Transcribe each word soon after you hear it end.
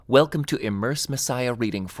Welcome to Immerse Messiah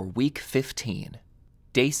reading for week 15,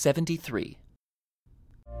 day 73.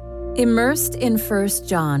 Immersed in 1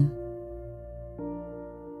 John.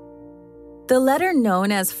 The letter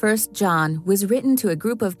known as 1 John was written to a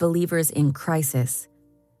group of believers in crisis.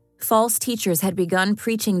 False teachers had begun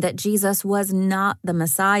preaching that Jesus was not the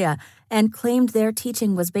Messiah and claimed their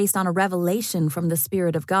teaching was based on a revelation from the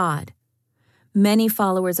Spirit of God. Many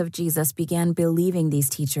followers of Jesus began believing these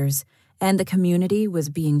teachers, and the community was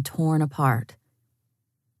being torn apart.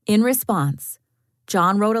 In response,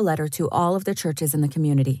 John wrote a letter to all of the churches in the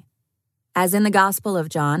community. As in the Gospel of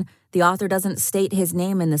John, the author doesn't state his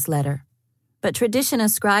name in this letter, but tradition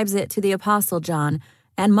ascribes it to the Apostle John,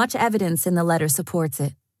 and much evidence in the letter supports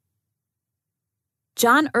it.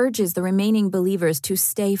 John urges the remaining believers to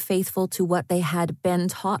stay faithful to what they had been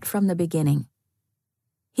taught from the beginning.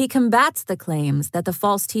 He combats the claims that the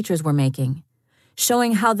false teachers were making,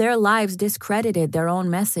 showing how their lives discredited their own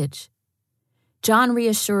message. John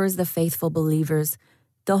reassures the faithful believers,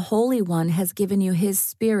 "The Holy One has given you His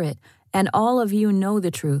Spirit, and all of you know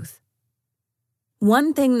the truth."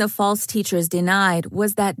 One thing the false teachers denied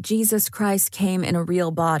was that Jesus Christ came in a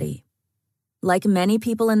real body. Like many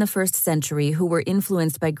people in the first century who were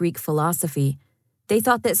influenced by Greek philosophy, they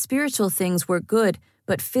thought that spiritual things were good,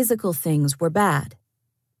 but physical things were bad.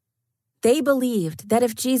 They believed that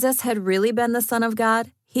if Jesus had really been the Son of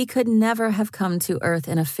God, He could never have come to earth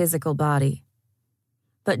in a physical body.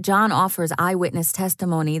 But John offers eyewitness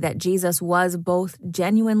testimony that Jesus was both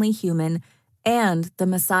genuinely human and the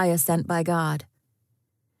Messiah sent by God.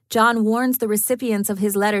 John warns the recipients of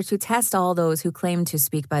his letter to test all those who claim to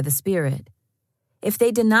speak by the Spirit. If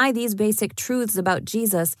they deny these basic truths about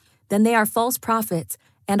Jesus, then they are false prophets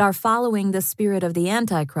and are following the spirit of the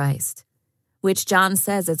Antichrist, which John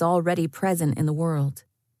says is already present in the world.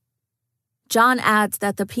 John adds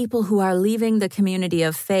that the people who are leaving the community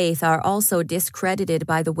of faith are also discredited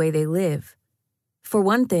by the way they live. For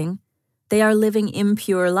one thing, they are living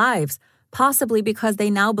impure lives, possibly because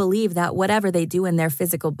they now believe that whatever they do in their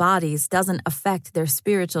physical bodies doesn't affect their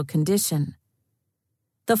spiritual condition.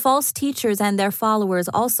 The false teachers and their followers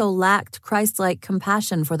also lacked Christ-like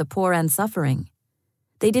compassion for the poor and suffering.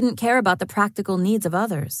 They didn't care about the practical needs of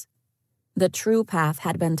others. The true path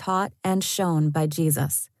had been taught and shown by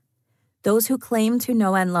Jesus. Those who claim to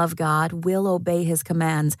know and love God will obey His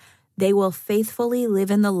commands. They will faithfully live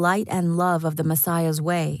in the light and love of the Messiah's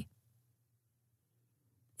way.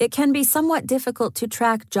 It can be somewhat difficult to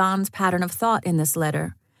track John's pattern of thought in this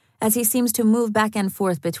letter, as he seems to move back and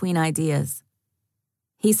forth between ideas.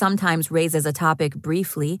 He sometimes raises a topic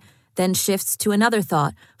briefly, then shifts to another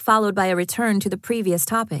thought, followed by a return to the previous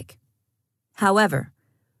topic. However,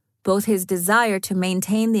 both his desire to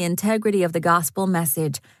maintain the integrity of the gospel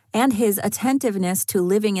message and his attentiveness to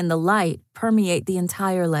living in the light permeate the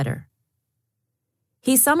entire letter.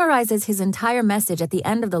 He summarizes his entire message at the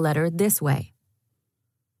end of the letter this way: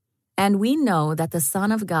 "And we know that the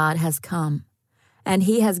Son of God has come, and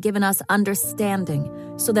He has given us understanding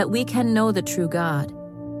so that we can know the true God.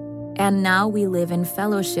 And now we live in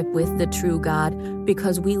fellowship with the true God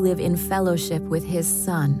because we live in fellowship with His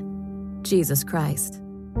Son, Jesus Christ."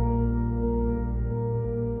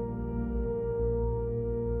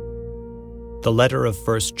 The letter of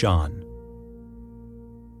 1 John.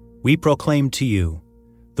 We proclaim to you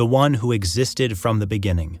the one who existed from the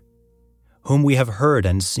beginning, whom we have heard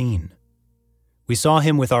and seen. We saw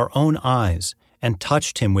Him with our own eyes and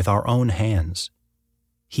touched Him with our own hands.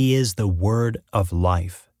 He is the Word of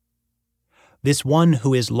life. This one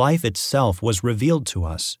who is life itself was revealed to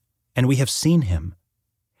us, and we have seen Him.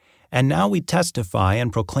 And now we testify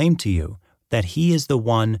and proclaim to you that He is the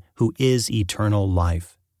one who is eternal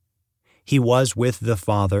life. He was with the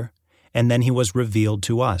Father, and then He was revealed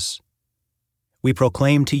to us. We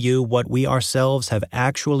proclaim to you what we ourselves have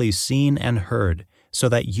actually seen and heard, so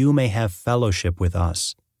that you may have fellowship with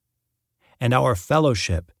us. And our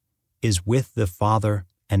fellowship is with the Father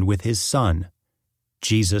and with His Son,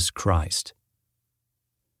 Jesus Christ.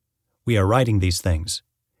 We are writing these things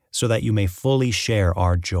so that you may fully share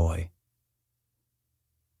our joy.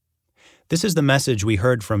 This is the message we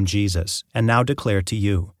heard from Jesus and now declare to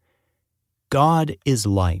you. God is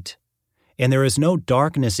light, and there is no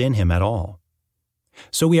darkness in Him at all.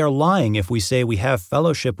 So we are lying if we say we have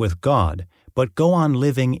fellowship with God, but go on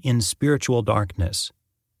living in spiritual darkness.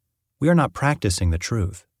 We are not practicing the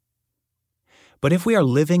truth. But if we are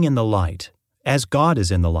living in the light, as God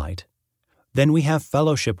is in the light, then we have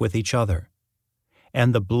fellowship with each other.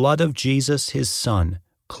 And the blood of Jesus, His Son,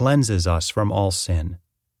 cleanses us from all sin.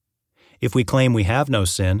 If we claim we have no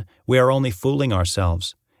sin, we are only fooling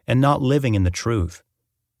ourselves and not living in the truth.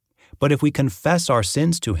 But if we confess our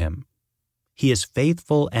sins to him, he is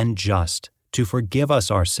faithful and just to forgive us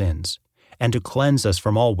our sins and to cleanse us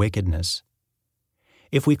from all wickedness.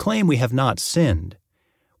 If we claim we have not sinned,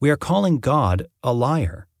 we are calling God a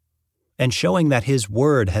liar and showing that his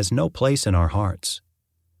word has no place in our hearts.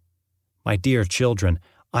 My dear children,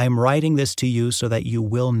 I am writing this to you so that you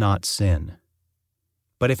will not sin.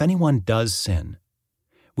 But if anyone does sin,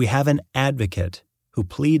 we have an advocate who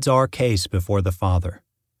pleads our case before the Father.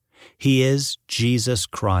 He is Jesus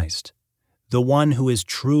Christ, the one who is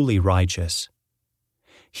truly righteous.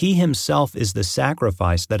 He himself is the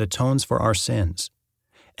sacrifice that atones for our sins,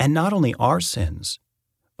 and not only our sins,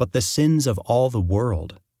 but the sins of all the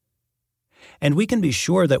world. And we can be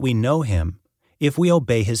sure that we know him if we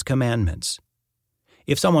obey his commandments.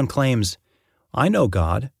 If someone claims, "I know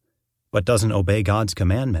God," but doesn't obey God's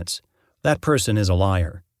commandments, that person is a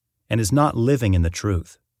liar and is not living in the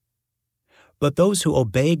truth. But those who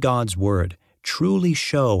obey God's word truly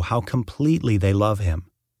show how completely they love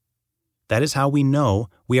him. That is how we know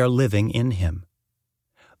we are living in him.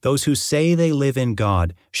 Those who say they live in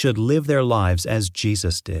God should live their lives as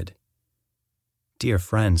Jesus did. Dear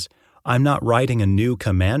friends, I'm not writing a new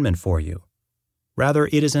commandment for you. Rather,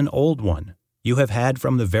 it is an old one you have had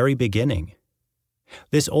from the very beginning.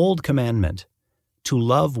 This old commandment, to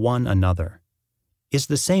love one another, is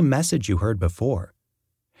the same message you heard before.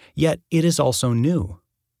 Yet it is also new.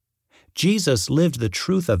 Jesus lived the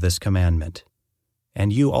truth of this commandment,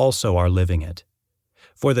 and you also are living it.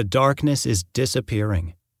 For the darkness is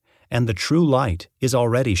disappearing, and the true light is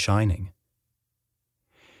already shining.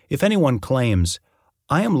 If anyone claims,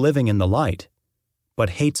 "I am living in the light,"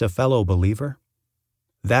 but hates a fellow believer,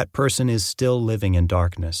 that person is still living in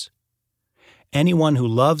darkness. Anyone who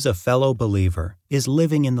loves a fellow believer is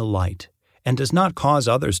living in the light and does not cause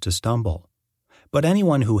others to stumble. But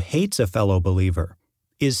anyone who hates a fellow believer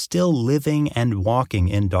is still living and walking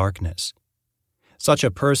in darkness. Such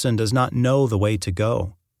a person does not know the way to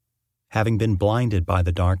go, having been blinded by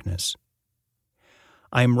the darkness.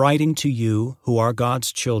 I am writing to you who are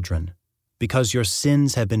God's children, because your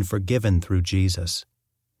sins have been forgiven through Jesus.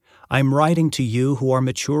 I am writing to you who are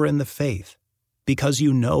mature in the faith, because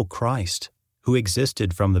you know Christ, who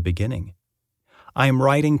existed from the beginning. I am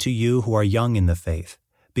writing to you who are young in the faith,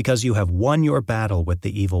 because you have won your battle with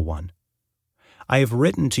the evil one. I have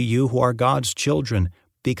written to you who are God's children,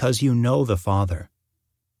 because you know the Father.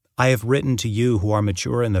 I have written to you who are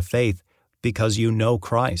mature in the faith, because you know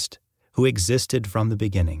Christ, who existed from the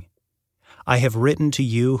beginning. I have written to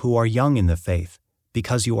you who are young in the faith,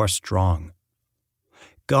 because you are strong.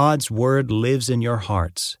 God's word lives in your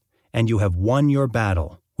hearts, and you have won your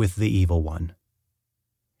battle with the evil one.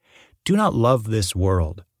 Do not love this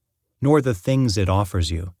world, nor the things it offers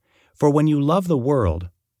you, for when you love the world,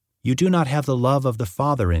 you do not have the love of the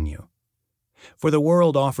Father in you. For the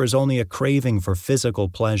world offers only a craving for physical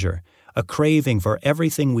pleasure, a craving for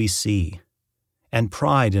everything we see, and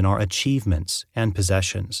pride in our achievements and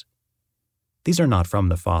possessions. These are not from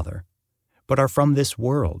the Father, but are from this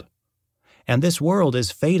world. And this world is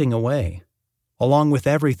fading away, along with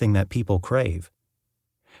everything that people crave.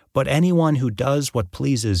 But anyone who does what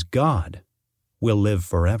pleases God will live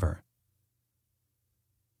forever.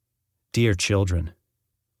 Dear children,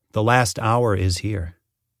 the last hour is here.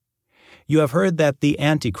 You have heard that the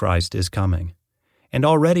Antichrist is coming, and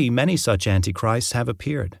already many such Antichrists have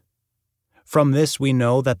appeared. From this we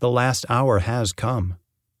know that the last hour has come.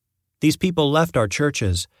 These people left our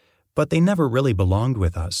churches, but they never really belonged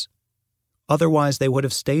with us. Otherwise they would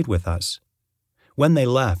have stayed with us. When they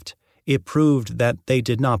left, it proved that they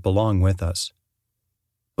did not belong with us.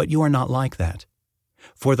 But you are not like that,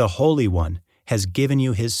 for the Holy One has given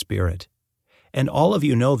you His Spirit, and all of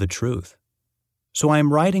you know the truth. So I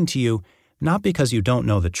am writing to you not because you don't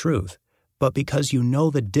know the truth, but because you know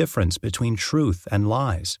the difference between truth and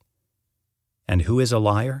lies. And who is a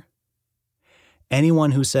liar?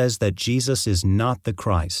 Anyone who says that Jesus is not the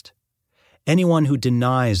Christ, anyone who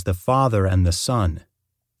denies the Father and the Son,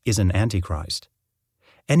 is an Antichrist.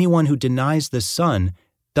 Anyone who denies the Son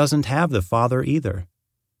doesn't have the Father either.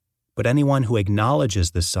 But anyone who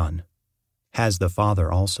acknowledges the Son has the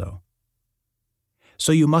Father also.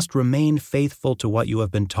 So you must remain faithful to what you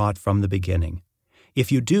have been taught from the beginning.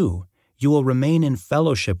 If you do, you will remain in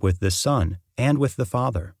fellowship with the Son and with the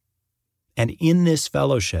Father. And in this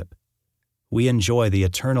fellowship, we enjoy the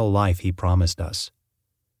eternal life He promised us.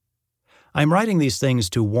 I am writing these things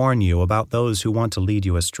to warn you about those who want to lead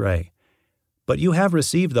you astray. But you have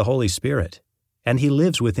received the Holy Spirit, and He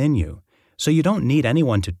lives within you, so you don't need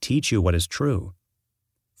anyone to teach you what is true.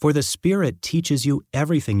 For the Spirit teaches you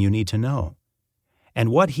everything you need to know, and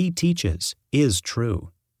what He teaches is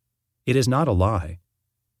true. It is not a lie.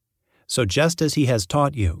 So just as he has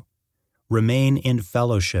taught you, remain in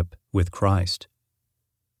fellowship with Christ.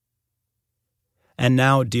 And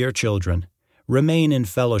now, dear children, remain in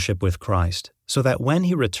fellowship with Christ, so that when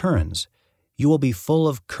he returns, you will be full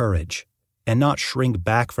of courage and not shrink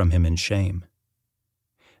back from him in shame.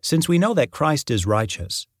 Since we know that Christ is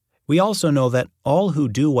righteous, we also know that all who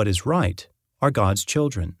do what is right are God's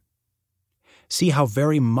children. See how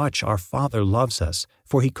very much our Father loves us,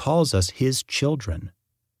 for he calls us his children.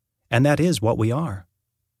 And that is what we are.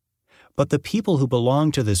 But the people who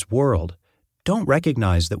belong to this world don't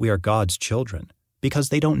recognize that we are God's children because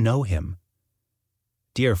they don't know him.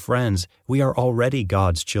 Dear friends, we are already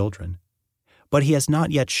God's children, but he has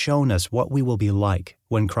not yet shown us what we will be like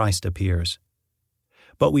when Christ appears.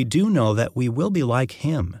 But we do know that we will be like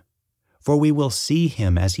him, for we will see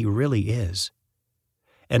him as he really is.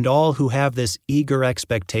 And all who have this eager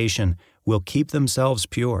expectation will keep themselves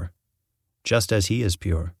pure, just as he is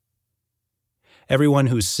pure. Everyone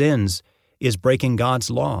who sins is breaking God's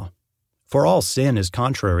law, for all sin is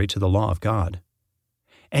contrary to the law of God.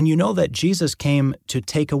 And you know that Jesus came to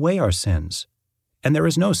take away our sins, and there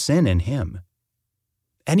is no sin in him.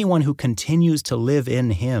 Anyone who continues to live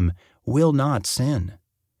in him will not sin,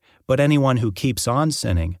 but anyone who keeps on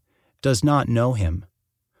sinning does not know him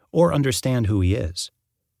or understand who he is.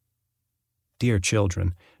 Dear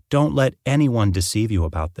children, don't let anyone deceive you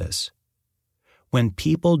about this. When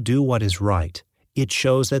people do what is right, it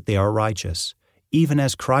shows that they are righteous, even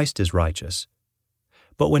as Christ is righteous.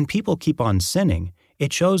 But when people keep on sinning,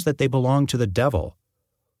 it shows that they belong to the devil,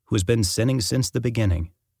 who has been sinning since the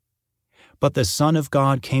beginning. But the Son of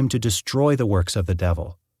God came to destroy the works of the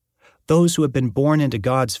devil. Those who have been born into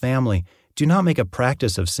God's family do not make a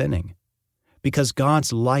practice of sinning, because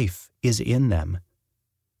God's life is in them.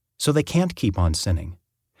 So they can't keep on sinning,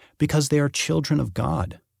 because they are children of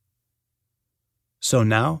God. So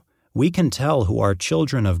now, we can tell who are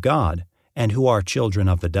children of God and who are children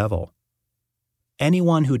of the devil.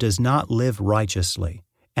 Anyone who does not live righteously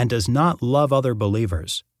and does not love other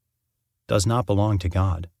believers does not belong to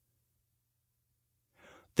God.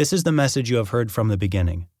 This is the message you have heard from the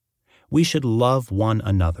beginning. We should love one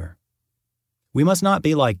another. We must not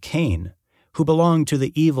be like Cain, who belonged to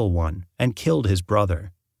the evil one and killed his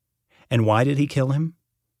brother. And why did he kill him?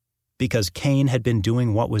 Because Cain had been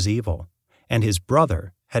doing what was evil, and his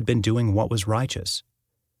brother had been doing what was righteous.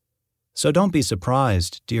 So don't be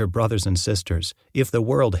surprised, dear brothers and sisters, if the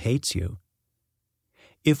world hates you.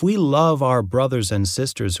 If we love our brothers and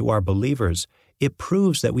sisters who are believers, it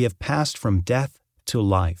proves that we have passed from death to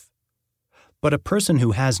life. But a person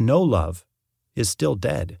who has no love is still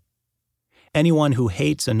dead. Anyone who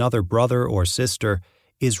hates another brother or sister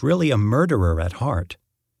is really a murderer at heart.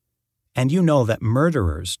 And you know that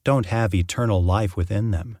murderers don't have eternal life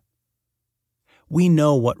within them. We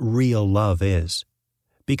know what real love is,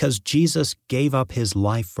 because Jesus gave up his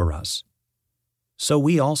life for us. So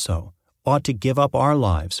we also ought to give up our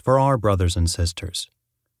lives for our brothers and sisters.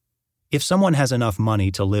 If someone has enough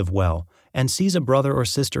money to live well and sees a brother or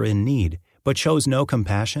sister in need but shows no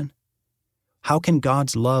compassion, how can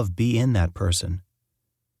God's love be in that person?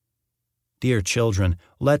 Dear children,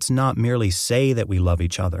 let's not merely say that we love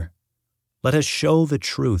each other. Let us show the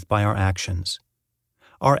truth by our actions.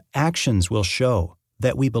 Our actions will show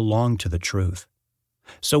that we belong to the truth,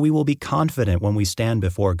 so we will be confident when we stand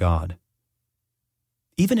before God.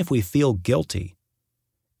 Even if we feel guilty,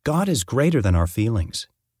 God is greater than our feelings,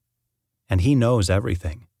 and he knows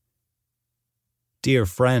everything. Dear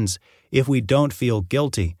friends, if we don't feel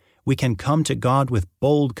guilty, we can come to God with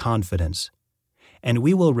bold confidence, and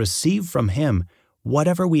we will receive from him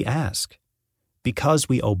whatever we ask, because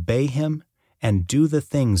we obey him and do the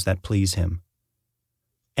things that please him.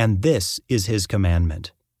 And this is his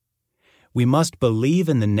commandment. We must believe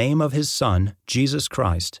in the name of his Son, Jesus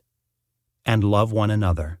Christ, and love one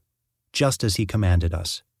another, just as he commanded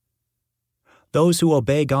us. Those who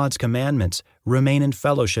obey God's commandments remain in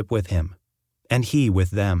fellowship with him, and he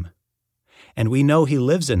with them. And we know he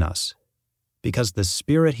lives in us, because the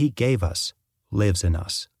Spirit he gave us lives in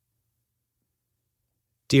us.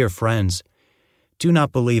 Dear friends, do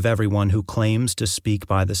not believe everyone who claims to speak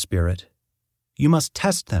by the Spirit. You must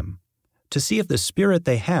test them to see if the Spirit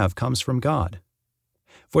they have comes from God.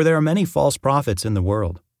 For there are many false prophets in the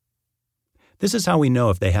world. This is how we know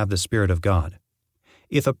if they have the Spirit of God.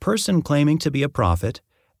 If a person claiming to be a prophet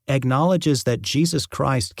acknowledges that Jesus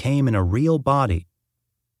Christ came in a real body,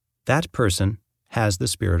 that person has the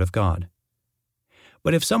Spirit of God.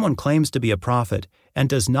 But if someone claims to be a prophet and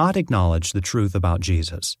does not acknowledge the truth about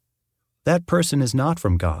Jesus, that person is not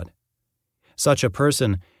from God. Such a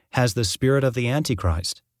person has the spirit of the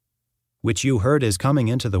Antichrist, which you heard is coming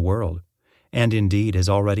into the world, and indeed is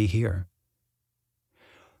already here.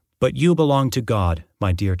 But you belong to God,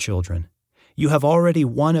 my dear children. You have already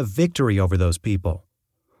won a victory over those people,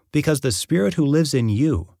 because the Spirit who lives in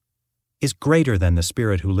you is greater than the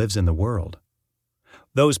spirit who lives in the world.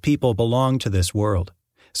 Those people belong to this world,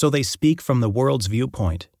 so they speak from the world's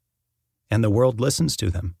viewpoint, and the world listens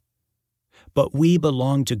to them. But we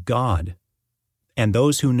belong to God, and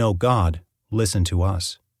those who know God listen to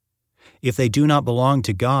us. If they do not belong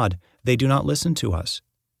to God, they do not listen to us.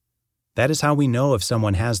 That is how we know if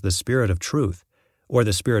someone has the spirit of truth or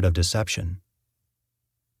the spirit of deception.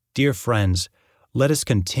 Dear friends, let us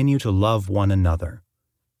continue to love one another,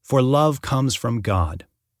 for love comes from God.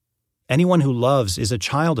 Anyone who loves is a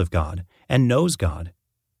child of God and knows God.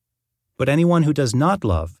 But anyone who does not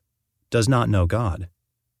love does not know God,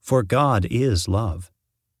 for God is love.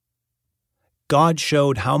 God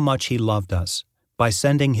showed how much He loved us by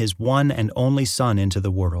sending His one and only Son into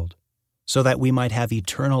the world, so that we might have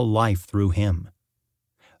eternal life through Him.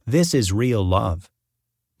 This is real love,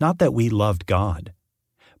 not that we loved God,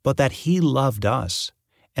 but that He loved us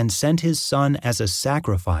and sent His Son as a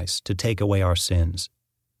sacrifice to take away our sins.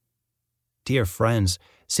 Dear friends,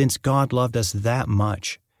 since God loved us that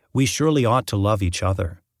much, we surely ought to love each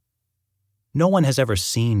other. No one has ever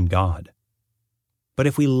seen God. But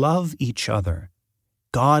if we love each other,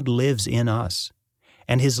 God lives in us,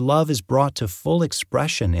 and His love is brought to full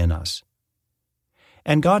expression in us.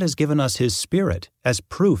 And God has given us His Spirit as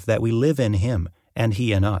proof that we live in Him and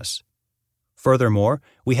He in us. Furthermore,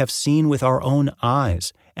 we have seen with our own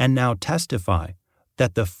eyes and now testify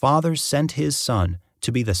that the Father sent His Son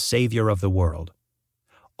to be the Savior of the world.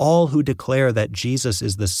 All who declare that Jesus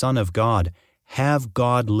is the Son of God have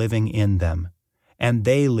God living in them, and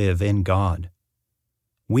they live in God.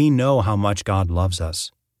 We know how much God loves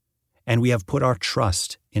us, and we have put our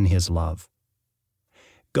trust in His love.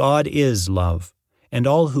 God is love, and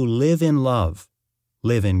all who live in love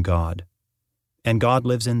live in God, and God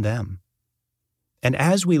lives in them. And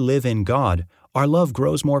as we live in God, our love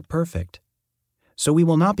grows more perfect. So we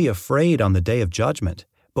will not be afraid on the day of judgment,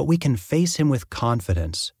 but we can face Him with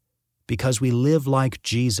confidence, because we live like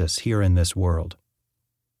Jesus here in this world.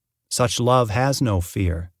 Such love has no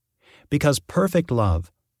fear, because perfect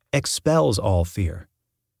love expels all fear.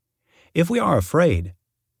 If we are afraid,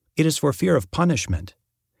 it is for fear of punishment,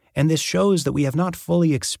 and this shows that we have not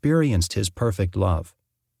fully experienced His perfect love.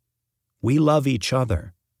 We love each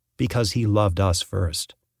other because He loved us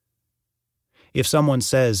first. If someone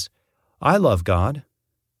says, "I love God,"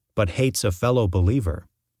 but hates a fellow believer,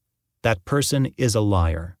 that person is a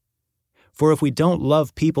liar. For if we don't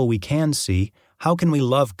love people we can see, how can we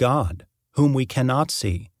love God, whom we cannot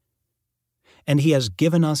see? And He has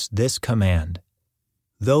given us this command: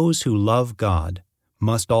 those who love God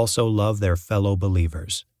must also love their fellow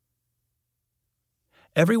believers.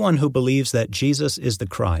 Everyone who believes that Jesus is the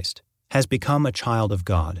Christ has become a child of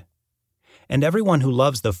God. And everyone who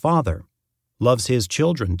loves the Father loves His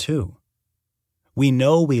children too. We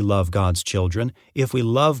know we love God's children if we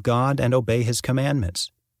love God and obey His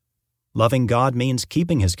commandments. Loving God means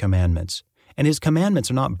keeping His commandments, and His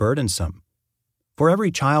commandments are not burdensome. For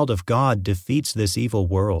every child of God defeats this evil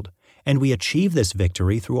world, and we achieve this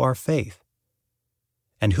victory through our faith.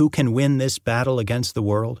 And who can win this battle against the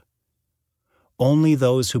world? Only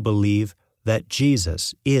those who believe that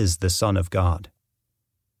Jesus is the Son of God.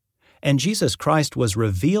 And Jesus Christ was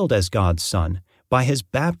revealed as God's Son by His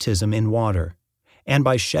baptism in water, and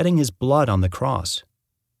by shedding His blood on the cross,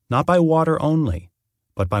 not by water only,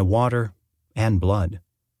 but by water and blood.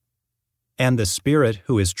 And the Spirit,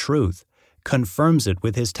 who is truth, confirms it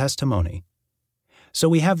with His testimony. So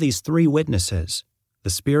we have these three witnesses, the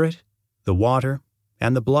Spirit, the water,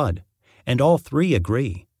 and the blood, and all three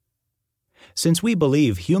agree. Since we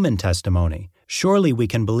believe human testimony, surely we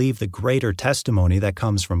can believe the greater testimony that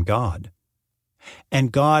comes from God.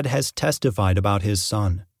 And God has testified about His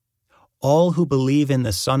Son. All who believe in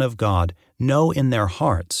the Son of God know in their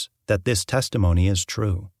hearts that this testimony is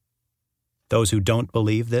true. Those who don't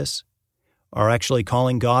believe this are actually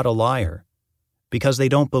calling God a liar, because they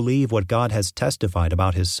don't believe what God has testified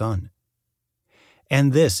about His Son.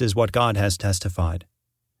 And this is what God has testified: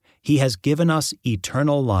 He has given us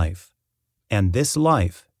eternal life, and this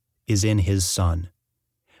life is in His Son.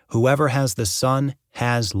 Whoever has the Son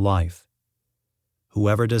has life.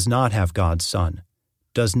 Whoever does not have God's Son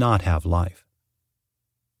does not have life.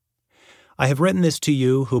 I have written this to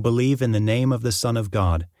you who believe in the name of the Son of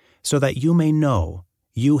God, so that you may know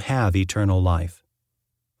you have eternal life.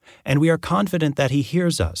 And we are confident that He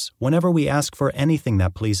hears us whenever we ask for anything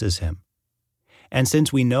that pleases Him. And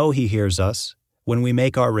since we know He hears us, when we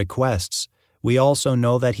make our requests, we also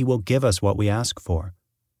know that He will give us what we ask for.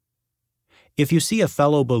 If you see a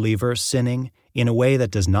fellow believer sinning in a way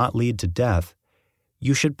that does not lead to death,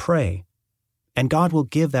 you should pray, and God will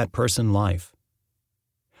give that person life.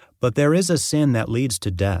 But there is a sin that leads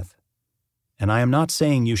to death, and I am not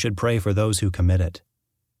saying you should pray for those who commit it.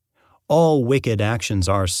 All wicked actions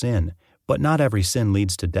are sin, but not every sin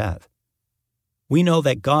leads to death. We know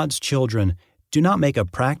that God's children do not make a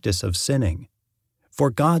practice of sinning, for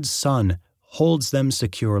God's Son holds them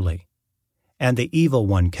securely, and the evil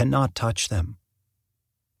one cannot touch them.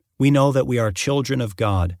 We know that we are children of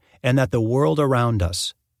God and that the world around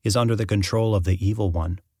us is under the control of the evil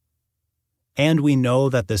one. And we know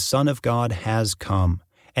that the Son of God has come,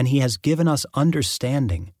 and He has given us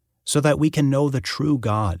understanding so that we can know the true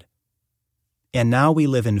God. And now we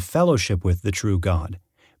live in fellowship with the true God,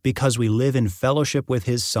 because we live in fellowship with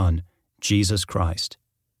His Son, Jesus Christ.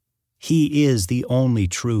 He is the only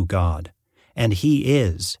true God, and He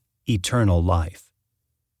is eternal life.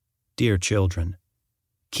 Dear children,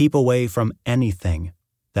 keep away from anything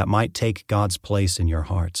that might take God's place in your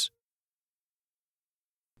hearts.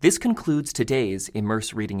 This concludes today's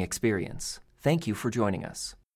Immerse reading experience. Thank you for joining us.